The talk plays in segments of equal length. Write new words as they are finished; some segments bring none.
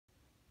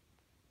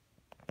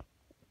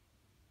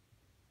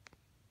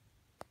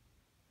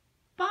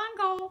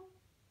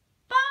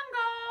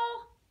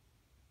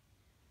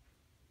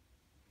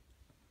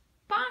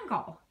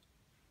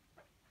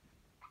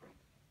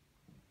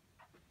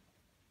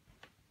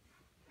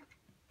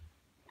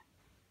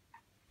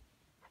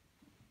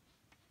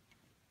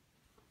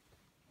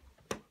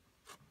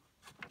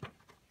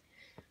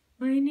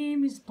My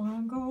name is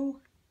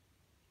Bongo.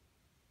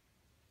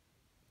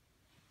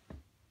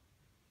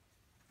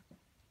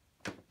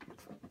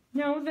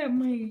 Now that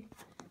my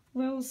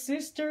little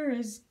sister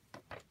is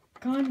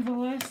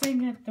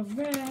convalescing at the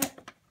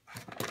vet.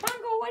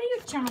 Bongo, what are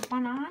you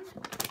chomping on?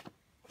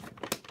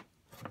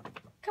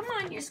 Come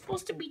on, you're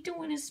supposed to be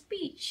doing a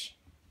speech.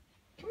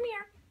 Come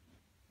here.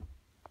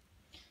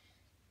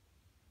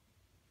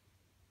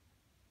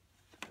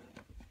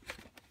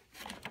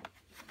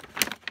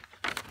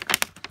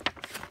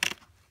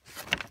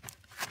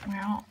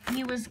 Well,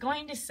 he was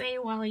going to say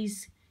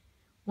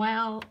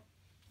while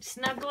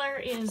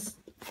Snuggler is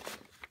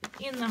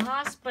in the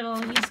hospital,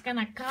 he's going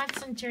to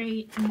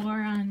concentrate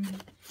more on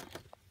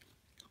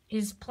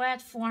his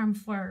platform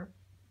for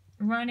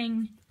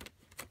running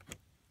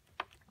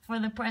for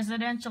the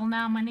presidential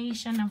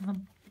nomination of the...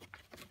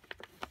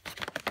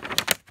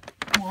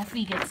 Well, if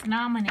he gets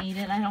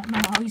nominated, I don't know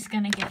how he's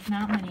going to get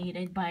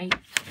nominated by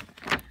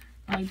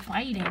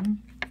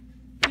biting.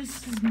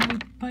 This is my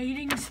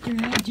biting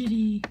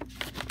strategy.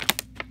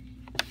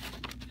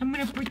 I'm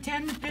going to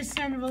pretend that this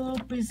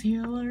envelope is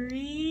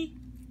Hillary.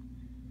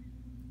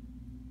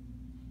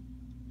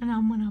 And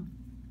I'm going to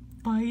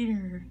bite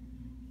her.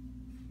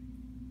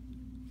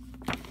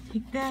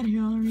 Take that,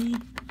 Hillary.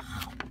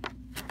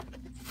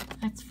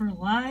 That's for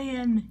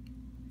lying.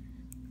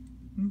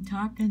 I'm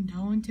talking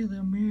down to the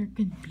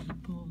American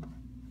people.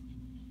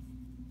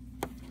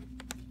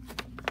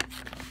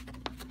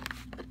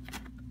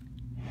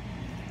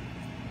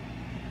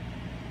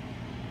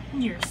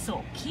 You're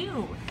so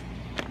cute.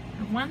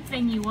 For one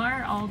thing, you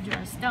are all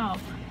dressed up.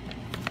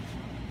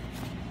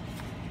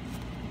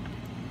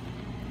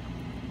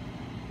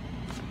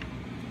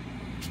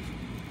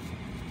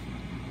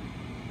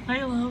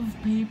 I love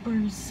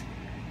papers,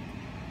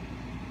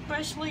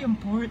 especially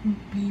important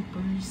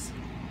papers.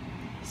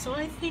 So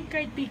I think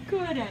I'd be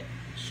good at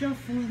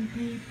shuffling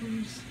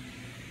papers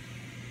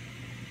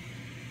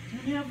and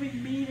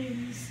having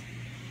meetings.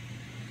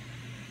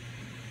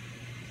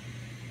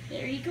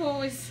 There he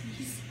goes.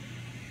 He's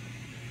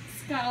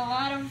got a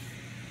lot of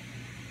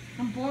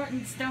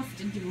important stuff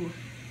to do.